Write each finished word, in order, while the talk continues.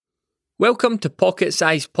Welcome to Pocket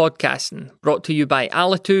Size Podcasting, brought to you by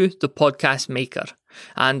Alitu, the podcast maker.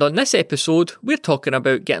 And on this episode, we're talking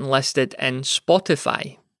about getting listed in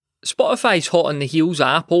Spotify. Spotify's hot on the heels of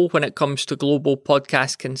Apple when it comes to global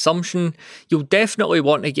podcast consumption. You'll definitely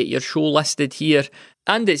want to get your show listed here,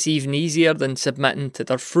 and it's even easier than submitting to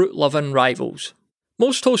their fruit-loving rivals.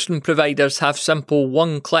 Most hosting providers have simple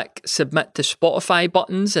one-click submit to Spotify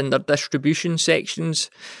buttons in their distribution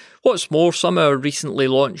sections. What's more, some of our recently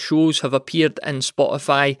launched shows have appeared in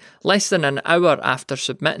Spotify less than an hour after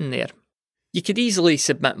submitting there. You could easily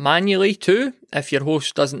submit manually too. If your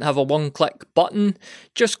host doesn't have a one-click button,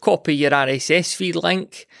 just copy your RSS feed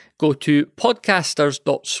link, go to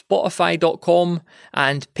podcasters.spotify.com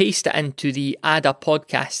and paste it into the Add a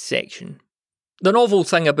Podcast section. The novel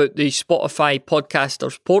thing about the Spotify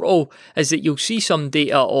Podcasters portal is that you'll see some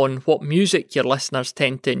data on what music your listeners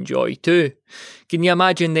tend to enjoy too. Can you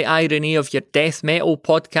imagine the irony of your death metal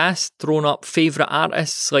podcast throwing up favourite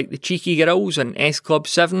artists like the Cheeky Girls and S Club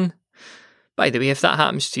 7? By the way, if that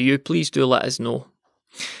happens to you, please do let us know.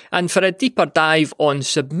 And for a deeper dive on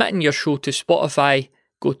submitting your show to Spotify,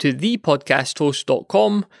 go to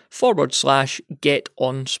thepodcasthost.com/get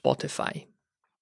on Spotify.